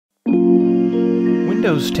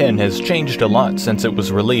Windows 10 has changed a lot since it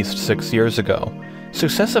was released 6 years ago.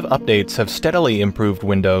 Successive updates have steadily improved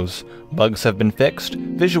Windows, bugs have been fixed,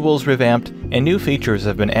 visuals revamped, and new features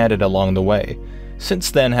have been added along the way. Since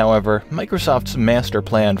then, however, Microsoft's master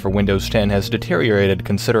plan for Windows 10 has deteriorated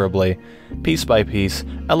considerably. Piece by piece,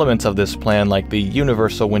 elements of this plan like the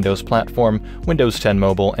Universal Windows Platform, Windows 10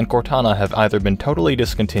 Mobile, and Cortana have either been totally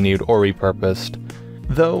discontinued or repurposed.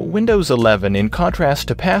 Though Windows 11, in contrast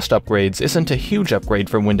to past upgrades, isn't a huge upgrade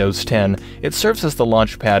from Windows 10, it serves as the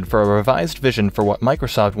launchpad for a revised vision for what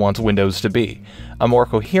Microsoft wants Windows to be, a more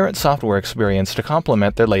coherent software experience to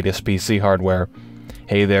complement their latest PC hardware.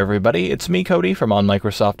 Hey there everybody, it's me Cody from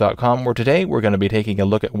OnMicrosoft.com, where today we're going to be taking a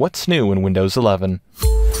look at what's new in Windows 11.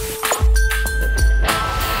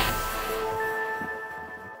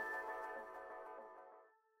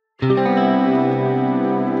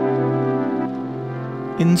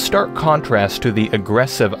 In stark contrast to the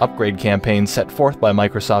aggressive upgrade campaign set forth by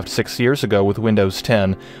Microsoft 6 years ago with Windows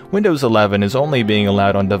 10, Windows 11 is only being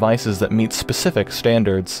allowed on devices that meet specific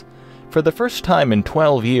standards. For the first time in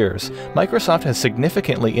 12 years, Microsoft has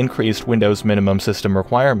significantly increased Windows minimum system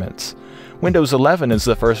requirements. Windows 11 is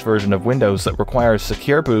the first version of Windows that requires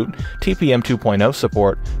secure boot, TPM 2.0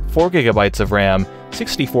 support, 4GB of RAM,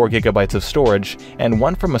 64GB of storage, and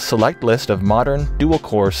one from a select list of modern,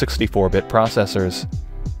 dual-core 64-bit processors.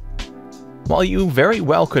 While you very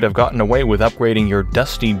well could have gotten away with upgrading your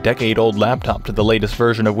dusty, decade-old laptop to the latest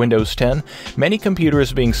version of Windows 10, many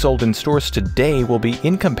computers being sold in stores today will be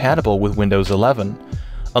incompatible with Windows 11.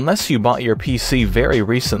 Unless you bought your PC very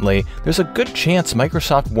recently, there's a good chance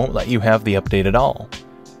Microsoft won't let you have the update at all.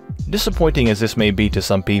 Disappointing as this may be to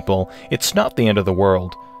some people, it's not the end of the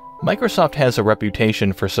world. Microsoft has a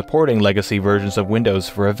reputation for supporting legacy versions of Windows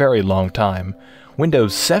for a very long time.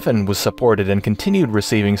 Windows 7 was supported and continued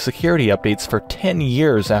receiving security updates for 10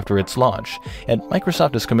 years after its launch, and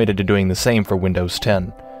Microsoft is committed to doing the same for Windows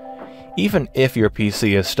 10. Even if your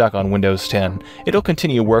PC is stuck on Windows 10, it'll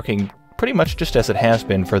continue working pretty much just as it has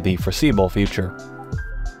been for the foreseeable future.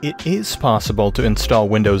 It is possible to install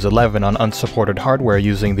Windows 11 on unsupported hardware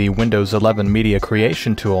using the Windows 11 Media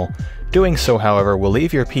Creation tool. Doing so, however, will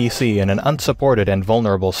leave your PC in an unsupported and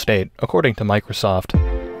vulnerable state, according to Microsoft.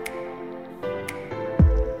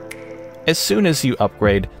 As soon as you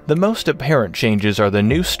upgrade, the most apparent changes are the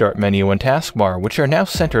new Start menu and Taskbar, which are now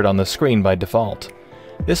centered on the screen by default.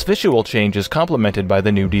 This visual change is complemented by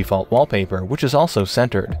the new default wallpaper, which is also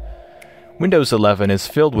centered. Windows 11 is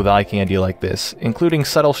filled with eye candy like this, including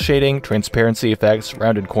subtle shading, transparency effects,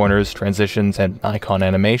 rounded corners, transitions, and icon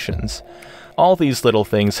animations. All these little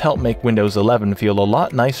things help make Windows 11 feel a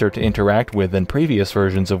lot nicer to interact with than previous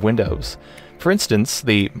versions of Windows. For instance,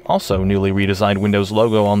 the also newly redesigned Windows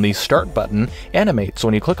logo on the Start button animates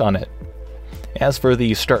when you click on it. As for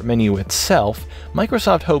the Start menu itself,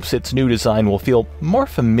 Microsoft hopes its new design will feel more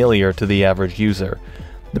familiar to the average user.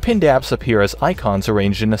 The pinned apps appear as icons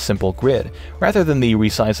arranged in a simple grid, rather than the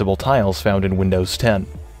resizable tiles found in Windows 10.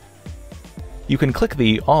 You can click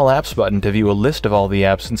the All Apps button to view a list of all the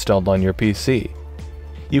apps installed on your PC.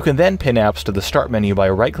 You can then pin apps to the Start menu by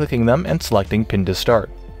right-clicking them and selecting Pin to Start.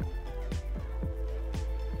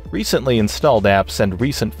 Recently installed apps and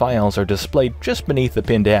recent files are displayed just beneath the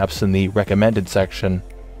pinned apps in the Recommended section.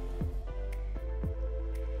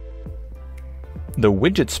 The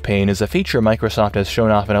Widgets pane is a feature Microsoft has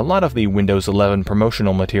shown off in a lot of the Windows 11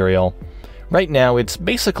 promotional material. Right now, it's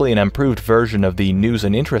basically an improved version of the News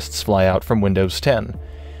and Interests flyout from Windows 10.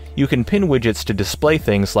 You can pin widgets to display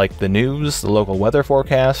things like the news, the local weather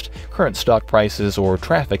forecast, current stock prices, or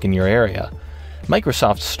traffic in your area.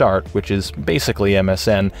 Microsoft Start, which is basically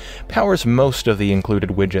MSN, powers most of the included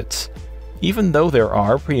widgets. Even though there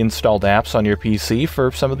are pre-installed apps on your PC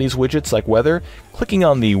for some of these widgets like weather, clicking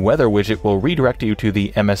on the weather widget will redirect you to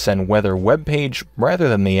the MSN Weather webpage rather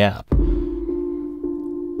than the app.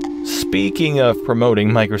 Speaking of promoting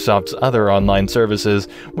Microsoft's other online services,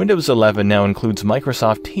 Windows 11 now includes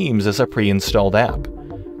Microsoft Teams as a pre-installed app.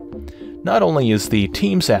 Not only is the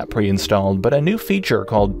Teams app pre-installed, but a new feature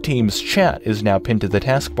called Teams Chat is now pinned to the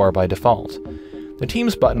taskbar by default. The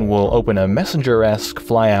Teams button will open a Messenger-esque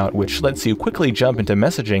flyout which lets you quickly jump into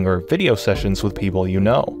messaging or video sessions with people you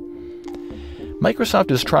know.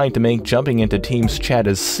 Microsoft is trying to make jumping into Teams Chat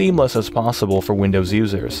as seamless as possible for Windows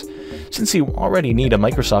users. Since you already need a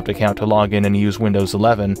Microsoft account to log in and use Windows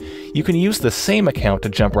 11, you can use the same account to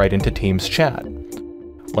jump right into Teams Chat.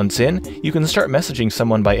 Once in, you can start messaging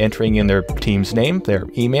someone by entering in their Teams name, their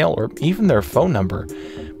email, or even their phone number.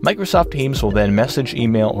 Microsoft Teams will then message,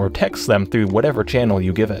 email, or text them through whatever channel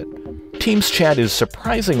you give it. Teams Chat is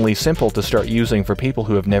surprisingly simple to start using for people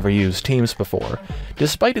who have never used Teams before.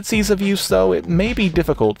 Despite its ease of use, though, it may be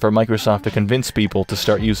difficult for Microsoft to convince people to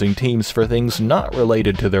start using Teams for things not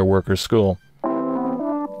related to their work or school.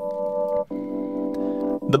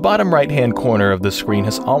 The bottom right-hand corner of the screen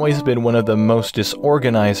has always been one of the most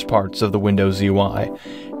disorganized parts of the Windows UI.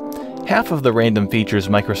 Half of the random features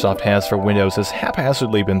Microsoft has for Windows has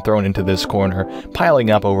haphazardly been thrown into this corner, piling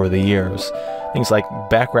up over the years. Things like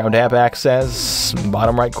background app access,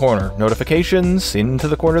 bottom right corner, notifications, into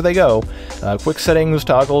the corner they go, quick settings,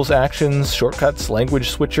 toggles, actions, shortcuts, language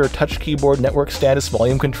switcher, touch keyboard, network status,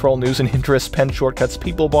 volume control, news and interests, pen shortcuts,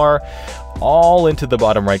 people bar, all into the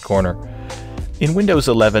bottom right corner. In Windows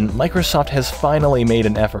 11, Microsoft has finally made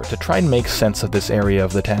an effort to try and make sense of this area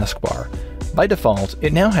of the taskbar. By default,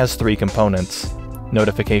 it now has three components: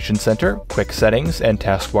 Notification Center, Quick Settings, and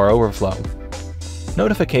Taskbar Overflow.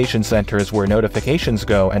 Notification Center is where notifications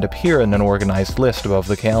go and appear in an organized list above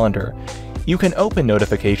the calendar. You can open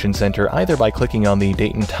Notification Center either by clicking on the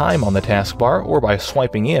date and time on the taskbar or by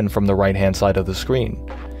swiping in from the right-hand side of the screen.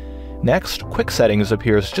 Next, Quick Settings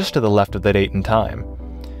appears just to the left of the date and time.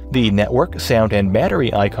 The network, sound, and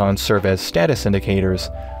battery icons serve as status indicators.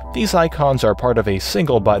 These icons are part of a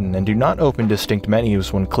single button and do not open distinct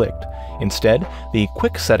menus when clicked. Instead, the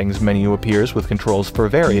Quick Settings menu appears with controls for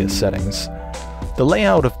various settings. The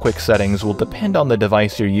layout of Quick Settings will depend on the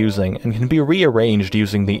device you're using and can be rearranged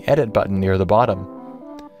using the Edit button near the bottom.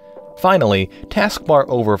 Finally, Taskbar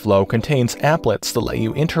Overflow contains applets that let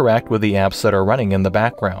you interact with the apps that are running in the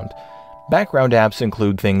background. Background apps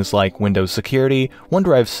include things like Windows Security,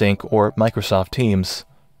 OneDrive Sync, or Microsoft Teams.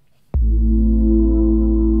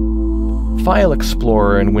 File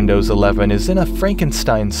Explorer in Windows 11 is in a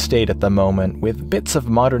Frankenstein state at the moment, with bits of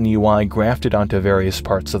modern UI grafted onto various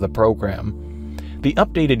parts of the program. The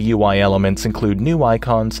updated UI elements include new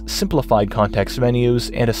icons, simplified context menus,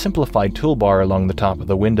 and a simplified toolbar along the top of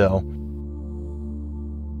the window.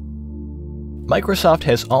 Microsoft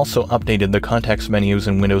has also updated the context menus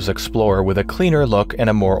in Windows Explorer with a cleaner look and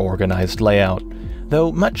a more organized layout.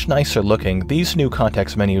 Though much nicer looking, these new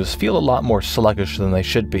context menus feel a lot more sluggish than they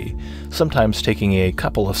should be, sometimes taking a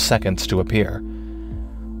couple of seconds to appear.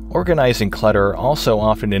 Organizing clutter also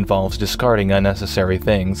often involves discarding unnecessary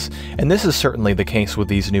things, and this is certainly the case with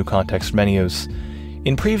these new context menus.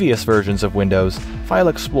 In previous versions of Windows, File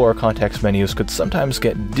Explorer context menus could sometimes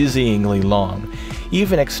get dizzyingly long,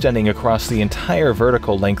 even extending across the entire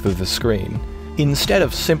vertical length of the screen. Instead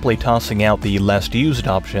of simply tossing out the less used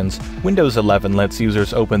options, Windows 11 lets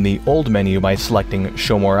users open the old menu by selecting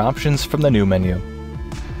Show More Options from the new menu.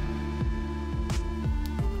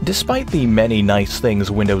 Despite the many nice things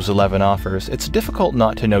Windows 11 offers, it's difficult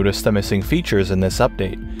not to notice the missing features in this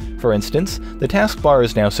update. For instance, the taskbar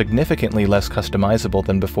is now significantly less customizable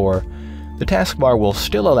than before. The taskbar will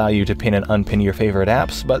still allow you to pin and unpin your favorite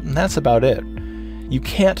apps, but that's about it. You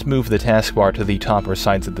can't move the taskbar to the top or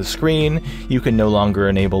sides of the screen, you can no longer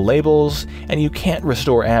enable labels, and you can't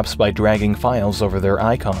restore apps by dragging files over their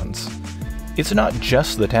icons. It's not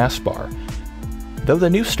just the taskbar. Though the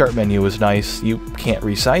new Start menu is nice, you can't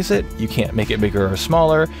resize it, you can't make it bigger or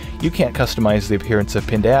smaller, you can't customize the appearance of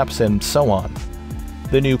pinned apps, and so on.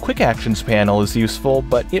 The new Quick Actions panel is useful,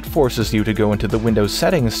 but it forces you to go into the Windows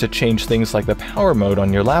settings to change things like the power mode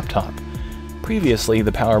on your laptop. Previously,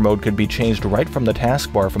 the power mode could be changed right from the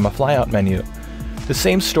taskbar from a flyout menu. The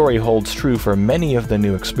same story holds true for many of the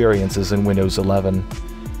new experiences in Windows 11.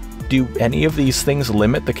 Do any of these things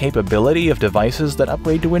limit the capability of devices that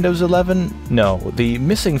upgrade to Windows 11? No, the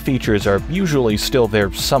missing features are usually still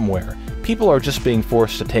there somewhere. People are just being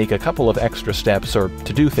forced to take a couple of extra steps or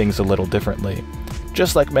to do things a little differently.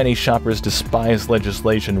 Just like many shoppers despise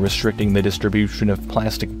legislation restricting the distribution of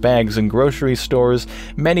plastic bags in grocery stores,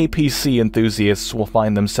 many PC enthusiasts will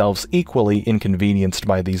find themselves equally inconvenienced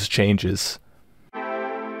by these changes.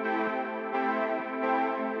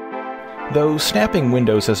 Though snapping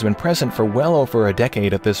windows has been present for well over a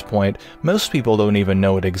decade at this point, most people don't even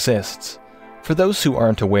know it exists. For those who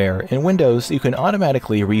aren't aware, in Windows you can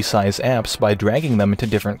automatically resize apps by dragging them into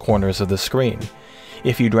different corners of the screen.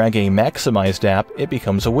 If you drag a maximized app, it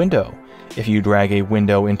becomes a window. If you drag a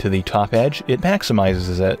window into the top edge, it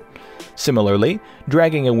maximizes it. Similarly,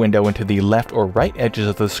 dragging a window into the left or right edges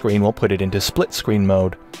of the screen will put it into split screen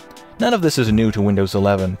mode. None of this is new to Windows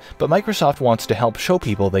 11, but Microsoft wants to help show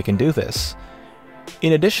people they can do this.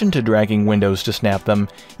 In addition to dragging windows to snap them,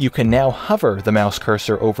 you can now hover the mouse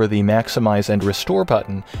cursor over the Maximize and Restore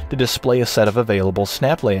button to display a set of available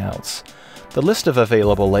snap layouts. The list of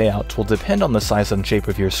available layouts will depend on the size and shape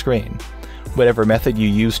of your screen. Whatever method you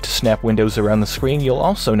use to snap windows around the screen, you'll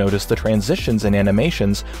also notice the transitions and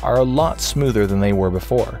animations are a lot smoother than they were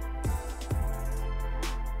before.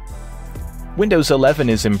 Windows 11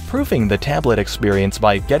 is improving the tablet experience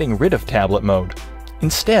by getting rid of tablet mode.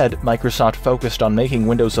 Instead, Microsoft focused on making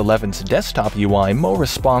Windows 11's desktop UI more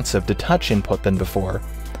responsive to touch input than before.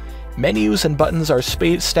 Menus and buttons are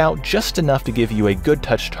spaced out just enough to give you a good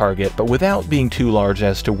touch target, but without being too large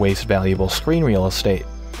as to waste valuable screen real estate.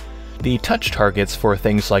 The touch targets for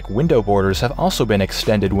things like window borders have also been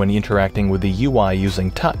extended when interacting with the UI using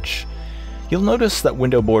touch. You'll notice that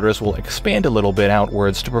window borders will expand a little bit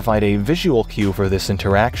outwards to provide a visual cue for this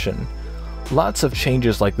interaction. Lots of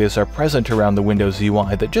changes like this are present around the Windows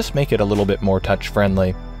UI that just make it a little bit more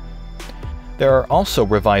touch-friendly. There are also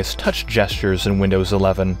revised touch gestures in Windows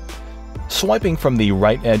 11. Swiping from the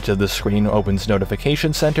right edge of the screen opens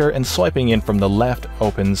Notification Center, and swiping in from the left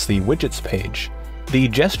opens the Widgets page. The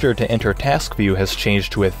gesture to enter Task View has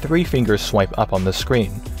changed to a 3-finger swipe up on the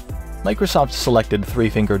screen. Microsoft selected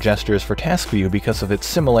 3-finger gestures for Task View because of its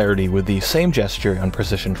similarity with the same gesture on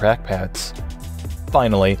precision trackpads.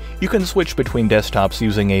 Finally, you can switch between desktops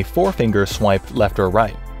using a 4-finger swipe left or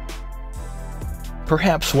right.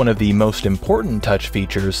 Perhaps one of the most important touch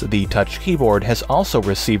features, the Touch Keyboard, has also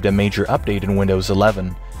received a major update in Windows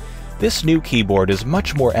 11. This new keyboard is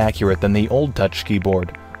much more accurate than the old Touch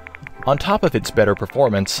Keyboard. On top of its better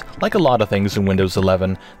performance, like a lot of things in Windows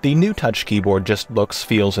 11, the new Touch Keyboard just looks,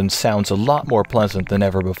 feels, and sounds a lot more pleasant than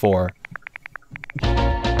ever before.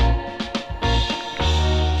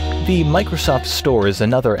 The Microsoft Store is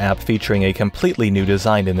another app featuring a completely new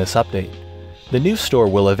design in this update. The new store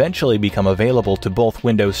will eventually become available to both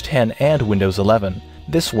Windows 10 and Windows 11.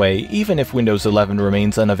 This way, even if Windows 11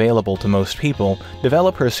 remains unavailable to most people,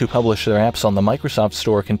 developers who publish their apps on the Microsoft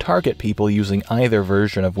Store can target people using either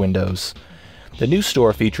version of Windows. The new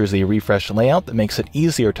store features a refreshed layout that makes it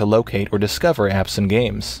easier to locate or discover apps and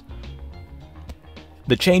games.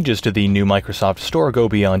 The changes to the new Microsoft Store go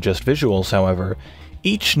beyond just visuals, however.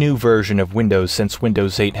 Each new version of Windows since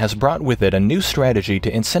Windows 8 has brought with it a new strategy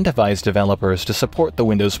to incentivize developers to support the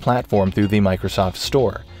Windows platform through the Microsoft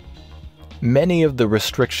Store. Many of the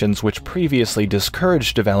restrictions which previously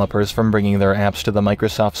discouraged developers from bringing their apps to the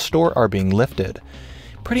Microsoft Store are being lifted.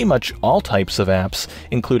 Pretty much all types of apps,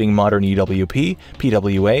 including modern EWP,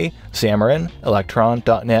 PWA, Xamarin, Electron,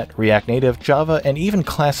 .NET, React Native, Java, and even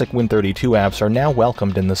classic Win32 apps are now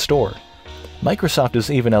welcomed in the store. Microsoft is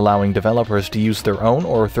even allowing developers to use their own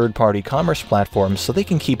or third-party commerce platforms so they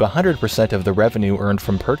can keep 100% of the revenue earned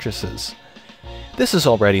from purchases. This is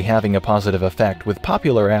already having a positive effect, with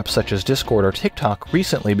popular apps such as Discord or TikTok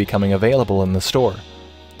recently becoming available in the store.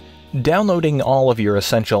 Downloading all of your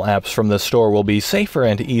essential apps from the store will be safer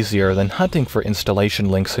and easier than hunting for installation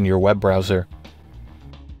links in your web browser.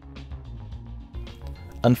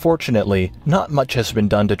 Unfortunately, not much has been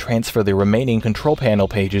done to transfer the remaining control panel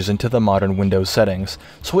pages into the modern Windows settings,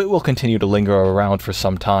 so it will continue to linger around for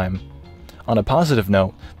some time. On a positive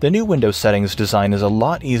note, the new Windows settings design is a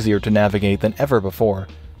lot easier to navigate than ever before.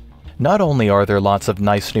 Not only are there lots of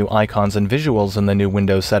nice new icons and visuals in the new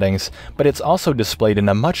Windows settings, but it's also displayed in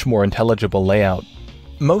a much more intelligible layout.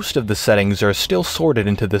 Most of the settings are still sorted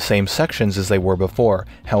into the same sections as they were before.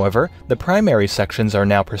 However, the primary sections are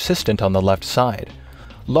now persistent on the left side.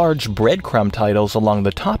 Large breadcrumb titles along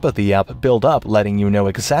the top of the app build up, letting you know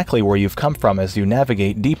exactly where you've come from as you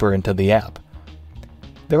navigate deeper into the app.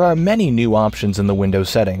 There are many new options in the Windows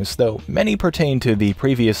settings, though many pertain to the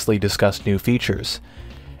previously discussed new features.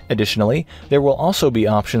 Additionally, there will also be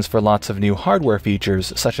options for lots of new hardware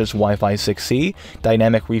features such as Wi-Fi 6E,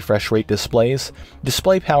 dynamic refresh rate displays,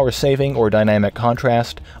 display power saving or dynamic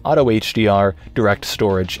contrast, auto HDR, direct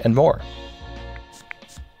storage, and more.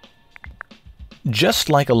 Just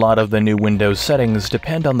like a lot of the new Windows settings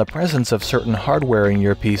depend on the presence of certain hardware in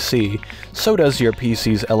your PC, so does your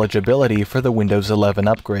PC's eligibility for the Windows 11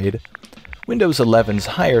 upgrade. Windows 11's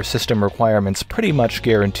higher system requirements pretty much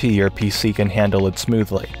guarantee your PC can handle it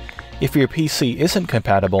smoothly. If your PC isn't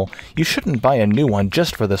compatible, you shouldn't buy a new one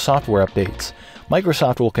just for the software updates.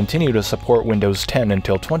 Microsoft will continue to support Windows 10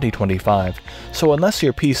 until 2025, so unless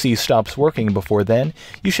your PC stops working before then,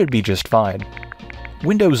 you should be just fine.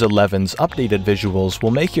 Windows 11's updated visuals will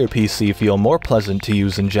make your PC feel more pleasant to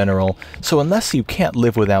use in general, so unless you can't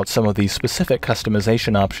live without some of the specific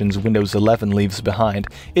customization options Windows 11 leaves behind,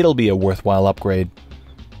 it'll be a worthwhile upgrade.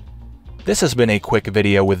 This has been a quick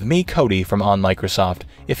video with me, Cody, from On Microsoft.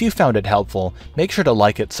 If you found it helpful, make sure to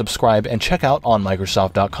like it, subscribe, and check out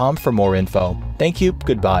onmicrosoft.com for more info. Thank you,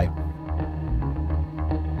 goodbye.